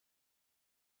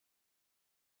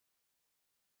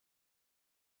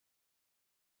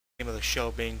of the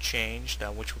show being changed,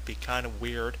 which would be kind of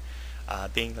weird,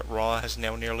 being that Raw has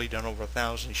now nearly done over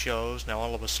 1,000 shows. Now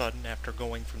all of a sudden, after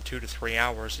going from 2 to 3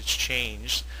 hours, it's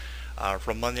changed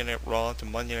from Monday Night Raw to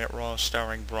Monday Night Raw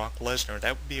starring Brock Lesnar.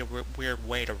 That would be a weird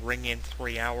way to ring in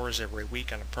 3 hours every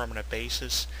week on a permanent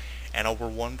basis, and over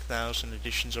 1,000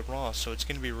 editions of Raw. So it's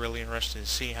going to be really interesting to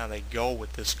see how they go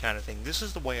with this kind of thing. This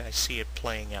is the way I see it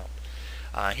playing out.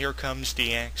 Here comes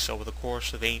DX. Over the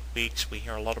course of 8 weeks, we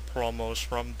hear a lot of promos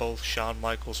from both Shawn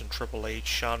Michaels and Triple H.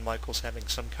 Shawn Michaels having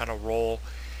some kind of role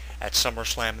at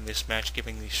SummerSlam in this match,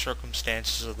 giving the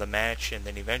circumstances of the match, and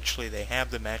then eventually they have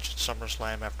the match at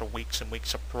SummerSlam after weeks and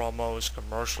weeks of promos,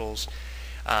 commercials,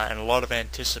 and a lot of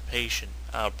anticipation.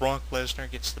 Brock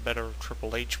Lesnar gets the better of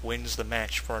Triple H, wins the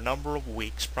match. For a number of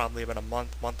weeks, probably about a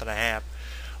month and a half,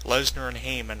 Lesnar and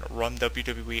Heyman run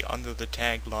WWE under the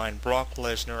tagline Brock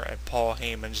Lesnar and Paul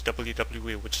Heyman's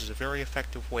WWE, which is a very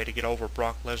effective way to get over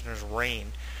Brock Lesnar's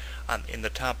reign in the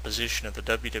top position of the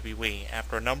WWE.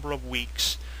 After a number of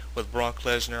weeks with Brock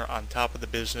Lesnar on top of the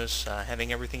business,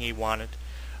 having everything he wanted,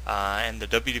 and the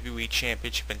WWE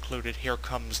Championship included, here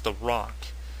comes The Rock.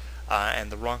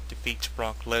 And The Rock defeats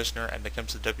Brock Lesnar and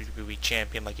becomes the WWE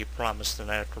Champion like he promised the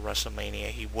night after WrestleMania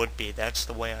he would be. That's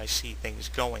the way I see things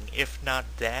going. If not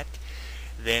that,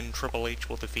 then Triple H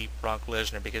will defeat Brock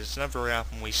Lesnar, because it's not very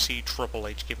often we see Triple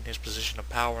H, given his position of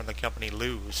power in the company,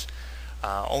 lose.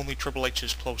 Only Triple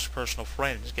H's close personal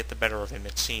friends get the better of him,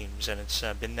 it seems, and it's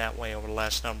been that way over the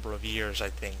last number of years, I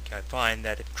think. I find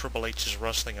that if Triple H is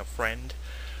wrestling a friend,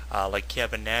 like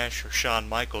Kevin Nash or Shawn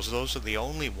Michaels, those are the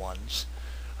only ones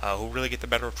who really get the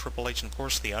better of Triple H. And of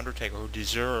course The Undertaker, who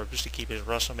deserves to keep his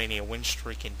WrestleMania win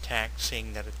streak intact,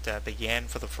 seeing that it began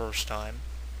for the first time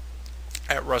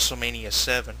at WrestleMania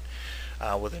 7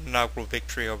 with an inaugural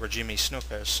victory over Jimmy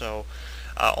Snuka. So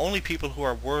only people who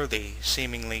are worthy,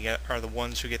 seemingly, are the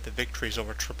ones who get the victories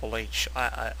over Triple H.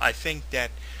 I think that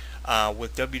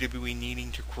with WWE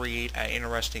needing to create an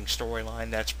interesting storyline,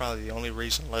 that's probably the only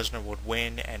reason Lesnar would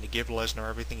win, and to give Lesnar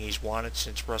everything he's wanted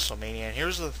since WrestleMania. And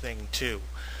here's the thing, too.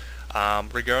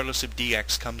 Regardless if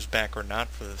DX comes back or not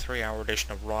for the 3-hour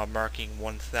edition of Raw, marking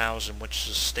 1,000, which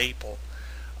is a staple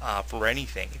for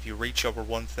anything. If you reach over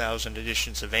 1,000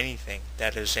 editions of anything,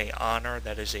 that is an honor,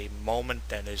 that is a moment,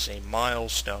 that is a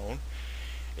milestone,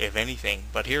 if anything.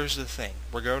 But here's the thing.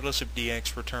 Regardless if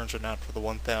DX returns or not for the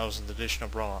 1,000th edition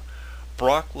of Raw,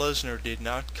 Brock Lesnar did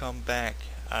not come back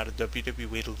out of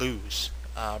WWE to lose.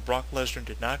 Brock Lesnar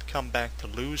did not come back to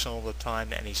lose all the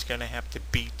time, and he's going to have to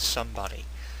beat somebody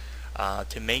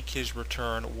to make his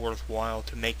return worthwhile,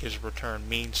 to make his return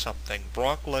mean something.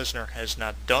 Brock Lesnar has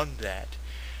not done that.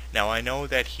 Now, I know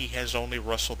that he has only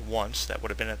wrestled once. That would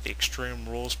have been at the Extreme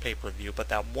Rules pay-per-view, but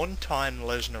that one time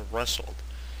Lesnar wrestled,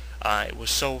 it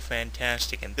was so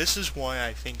fantastic, and this is why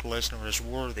I think Lesnar is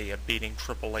worthy of beating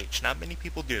Triple H. Not many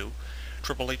people do.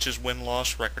 Triple H's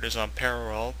win-loss record is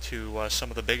unparalleled to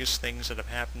some of the biggest things that have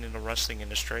happened in the wrestling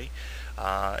industry.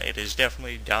 It is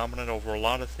definitely dominant over a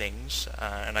lot of things,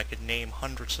 and I could name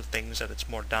hundreds of things that it's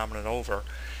more dominant over.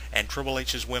 And Triple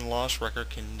H's win-loss record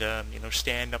can,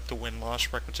 stand up to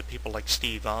win-loss records of people like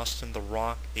Steve Austin, The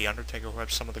Rock, The Undertaker, who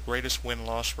have some of the greatest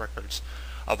win-loss records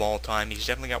of all time. He's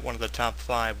definitely got one of the top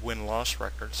 5 win-loss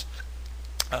records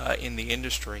in the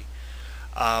industry.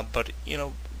 But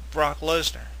Brock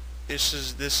Lesnar, this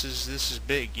is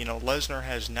big. Lesnar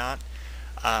has not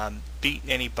beaten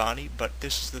anybody, but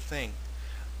this is the thing.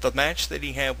 The match that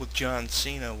he had with John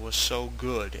Cena was so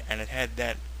good, and it had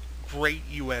that great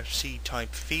UFC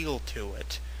type feel to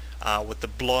it, with the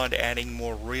blood adding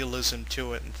more realism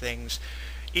to it and things.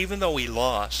 Even though he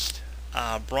lost,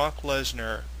 Brock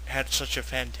Lesnar had such a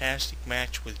fantastic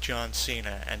match with John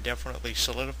Cena and definitely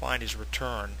solidified his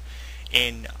return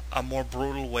in a more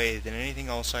brutal way than anything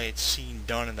else I had seen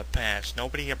done in the past.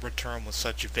 Nobody had returned with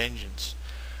such vengeance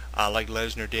like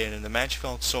Lesnar did, and the match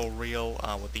felt so real,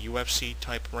 with the UFC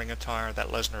type ring attire that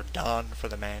Lesnar donned for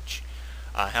the match.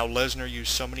 How Lesnar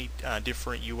used so many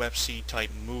different UFC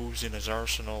type moves in his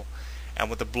arsenal, and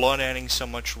with the blood adding so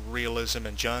much realism,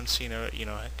 and John Cena,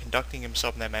 conducting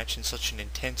himself in that match in such an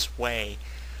intense way.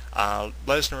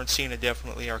 Lesnar and Cena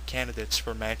definitely are candidates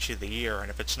for Match of the Year, and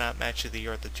if it's not Match of the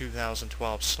Year at the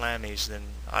 2012 Slammies, then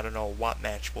I don't know what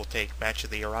match will take Match of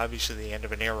the Year. Obviously the end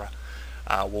of an era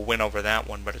will win over that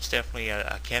one, but it's definitely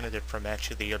a candidate for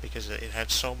Match of the Year because it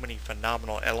had so many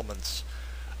phenomenal elements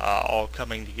all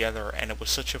coming together, and it was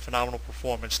such a phenomenal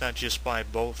performance, not just by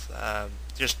both,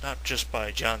 not just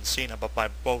by John Cena, but by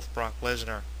both Brock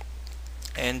Lesnar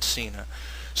and Cena.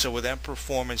 So with that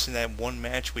performance in that one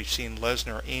match we've seen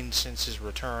Lesnar in since his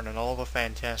return, and all the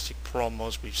fantastic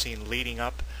promos we've seen leading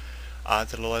up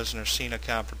to the Lesnar-Cena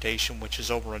confrontation, which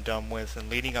is over and done with, and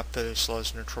leading up to this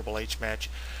Lesnar-Triple H match,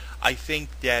 I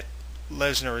think that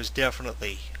Lesnar is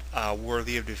definitely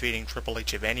worthy of defeating Triple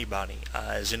H if anybody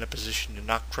is in a position to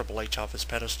knock Triple H off his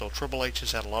pedestal. Triple H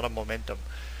has had a lot of momentum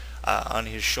on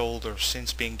his shoulders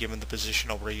since being given the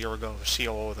position over a year ago as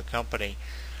COO of the company.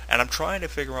 And I'm trying to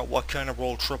figure out what kind of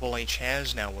role Triple H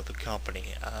has now with the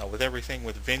company. With everything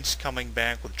with Vince coming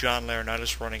back, with John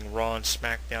Laurinaitis running Raw and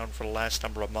SmackDown for the last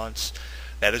number of months,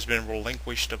 that has been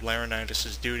relinquished of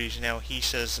Laurinaitis' duties. Now he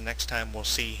says the next time we'll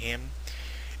see him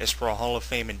is for a Hall of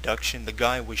Fame induction. The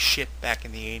guy was shit back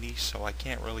in the 80s, so I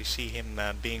can't really see him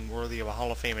being worthy of a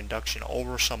Hall of Fame induction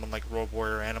over someone like Road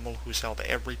Warrior Animal, who's held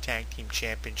every tag team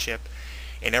championship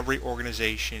in every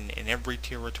organization, in every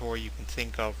territory you can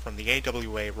think of, from the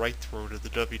AWA right through to the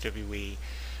WWE,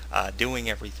 doing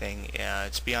everything.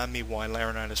 It's beyond me why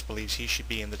Laurinaitis believes he should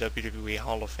be in the WWE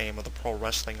Hall of Fame, or the Pro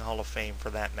Wrestling Hall of Fame for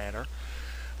that matter.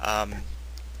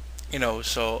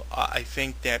 So I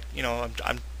think that,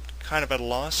 I'm kind of at a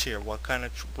loss here what kind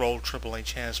of role Triple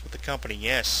H has with the company.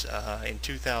 Yes, in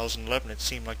 2011 it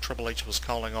seemed like Triple H was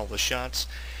calling all the shots,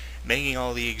 making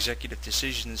all the executive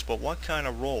decisions, but what kind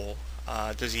of role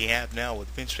does he have now, with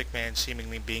Vince McMahon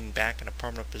seemingly being back in a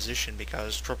permanent position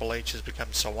because Triple H has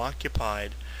become so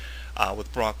occupied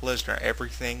with Brock Lesnar?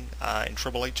 Everything in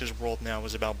Triple H's world now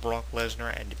is about Brock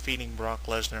Lesnar and defeating Brock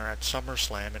Lesnar at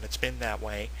SummerSlam, and it's been that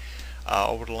way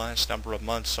over the last number of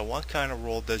months. So what kind of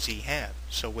role does he have?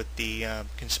 So with the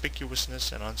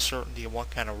conspicuousness and uncertainty of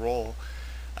what kind of role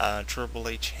Triple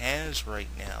H has right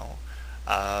now,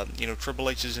 Triple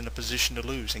H is in a position to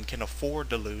lose and can afford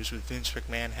to lose, with Vince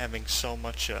McMahon having so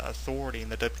much authority in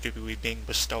the WWE being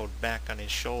bestowed back on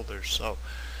his shoulders. So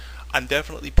I'm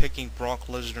definitely picking Brock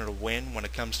Lesnar to win when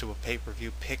it comes to a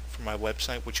pay-per-view pick for my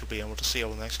website, which you'll be able to see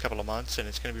over the next couple of months, and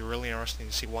it's going to be really interesting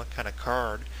to see what kind of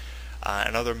card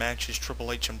and other matches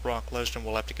Triple H and Brock Lesnar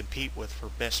will have to compete with for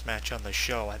best match on the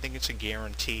show. I think it's a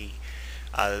guarantee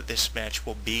that this match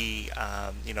will be,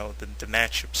 the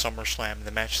match of SummerSlam,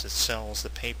 the match that sells the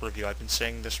pay-per-view. I've been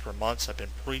saying this for months. I've been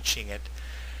preaching it,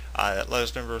 that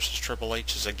Lesnar versus Triple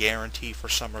H is a guarantee for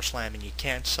SummerSlam, and you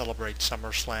can't celebrate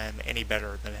SummerSlam any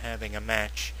better than having a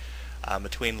match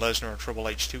between Lesnar and Triple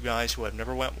H, two guys who have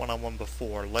never went one-on-one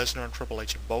before. Lesnar and Triple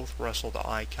H have both wrestled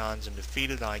icons and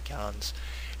defeated icons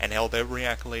and held every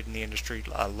accolade in the industry.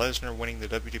 Lesnar winning the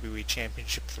WWE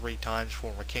Championship 3 times,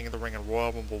 former King of the Ring and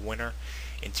Royal Rumble winner.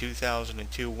 In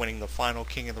 2002, winning the final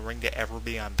King of the Ring to ever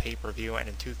be on pay-per-view, and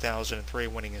in 2003,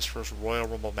 winning his first Royal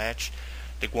Rumble match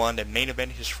to go on to main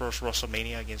event his first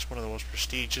WrestleMania against one of the most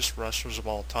prestigious wrestlers of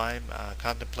all time,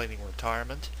 contemplating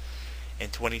retirement.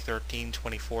 In 2013,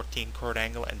 2014, Kurt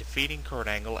Angle, and defeating Kurt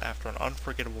Angle after an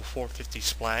unforgettable 450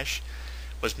 splash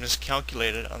was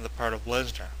miscalculated on the part of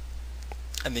Lesnar.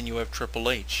 And then you have Triple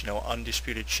H,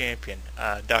 undisputed champion,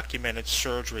 documented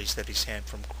surgeries that he's had,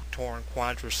 from torn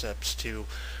quadriceps to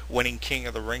winning King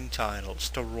of the Ring titles,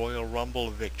 to Royal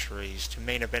Rumble victories, to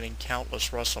main eventing countless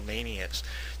WrestleManias,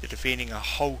 to defeating a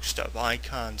host of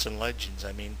icons and legends.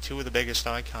 I mean, two of the biggest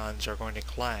icons are going to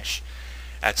clash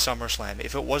at SummerSlam.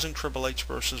 If it wasn't Triple H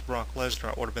versus Brock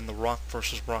Lesnar, it would have been The Rock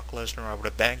versus Brock Lesnar. I would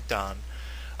have banked on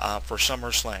for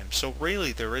SummerSlam. So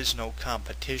really, there is no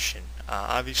competition.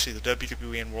 Obviously, the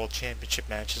WWE and World Championship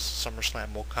matches at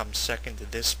SummerSlam will come second to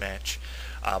this match.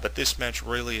 But this match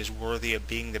really is worthy of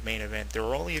being the main event. There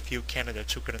are only a few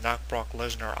candidates who could knock Brock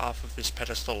Lesnar off of his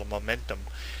pedestal of momentum.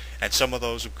 And some of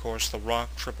those, of course, The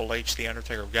Rock, Triple H, The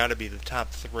Undertaker, have got to be the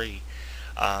top 3.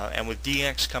 And with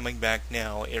DX coming back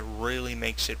now, it really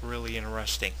makes it really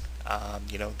interesting.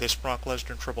 This Brock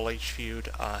Lesnar Triple H feud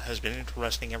has been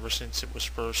interesting ever since it was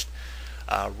first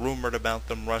rumored about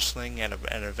them wrestling at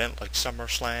an event like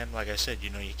SummerSlam. Like I said,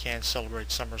 you can't celebrate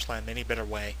SummerSlam any better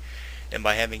way than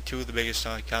by having two of the biggest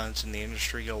icons in the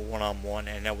industry go one-on-one.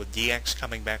 And now with DX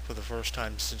coming back for the first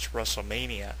time since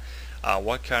WrestleMania,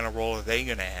 what kind of role are they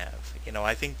going to have?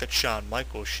 I think that Shawn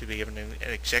Michaels should be given an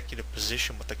executive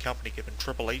position with the company, given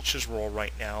Triple H's role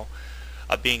right now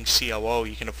of being COO.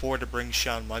 You can afford to bring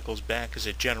Shawn Michaels back as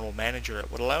a general manager.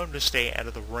 It would allow him to stay out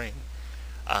of the ring.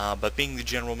 But being the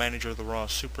general manager of the Raw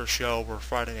Super Show or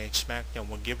Friday Night SmackDown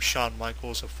will give Shawn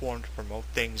Michaels a forum to promote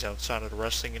things outside of the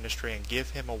wrestling industry and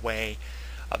give him a way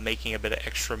of making a bit of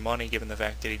extra money, given the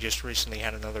fact that he just recently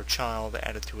had another child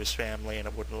added to his family, and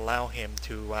it would allow him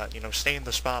to stay in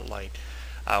the spotlight,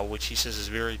 which he says is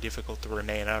very difficult to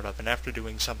remain out of. And after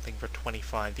doing something for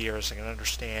 25 years, I can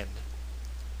understand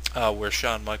where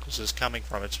Shawn Michaels is coming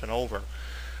from. It's been over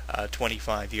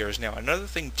 25 years now. Another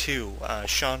thing too,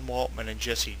 Sean Waltman and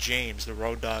Jesse James, the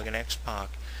Road Dogg and X-Pac,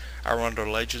 are under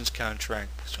Legends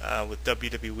contract with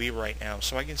WWE right now,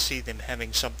 so I can see them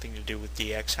having something to do with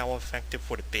DX. How effective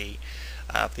would it be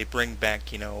if they bring back,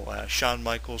 Shawn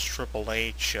Michaels, Triple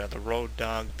H, the Road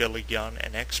Dogg, Billy Gunn,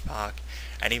 and X-Pac,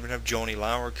 and even have Johnny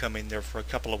Lauer come in there for a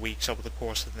couple of weeks over the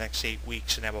course of the next 8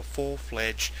 weeks and have a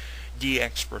full-fledged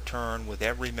DX return with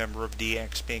every member of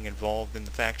DX being involved in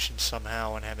the faction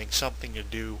somehow and having something to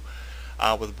do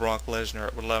with Brock Lesnar.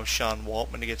 It would allow Sean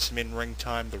Waltman to get some in-ring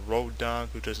time. The Road Dogg,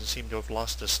 who doesn't seem to have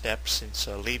lost a step since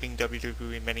leaving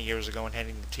WWE many years ago and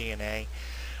heading to TNA.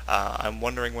 I'm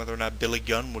wondering whether or not Billy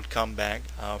Gunn would come back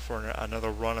for another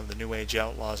run of the New Age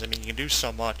Outlaws. I mean, you can do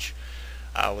so much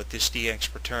with this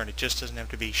DX return. It just doesn't have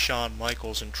to be Shawn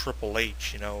Michaels and Triple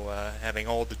H, having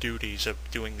all the duties of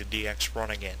doing the DX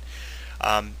run again.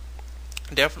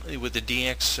 Definitely with the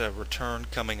DX return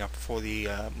coming up for the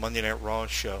Monday Night Raw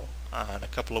show in a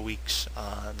couple of weeks,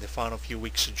 the final few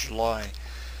weeks of July,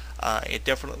 it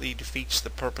definitely defeats the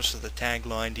purpose of the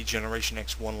tagline D-Generation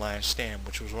X One Last Stand,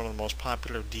 which was one of the most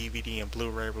popular DVD and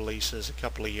Blu-ray releases a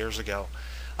couple of years ago,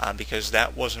 because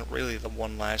that wasn't really the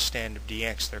one last stand of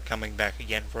DX. They're coming back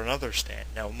again for another stand.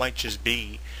 Now, it might just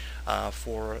be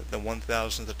for the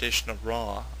 1000th edition of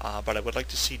Raw, but I would like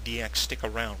to see DX stick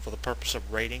around for the purpose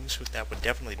of ratings. That would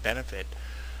definitely benefit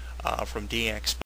from DX.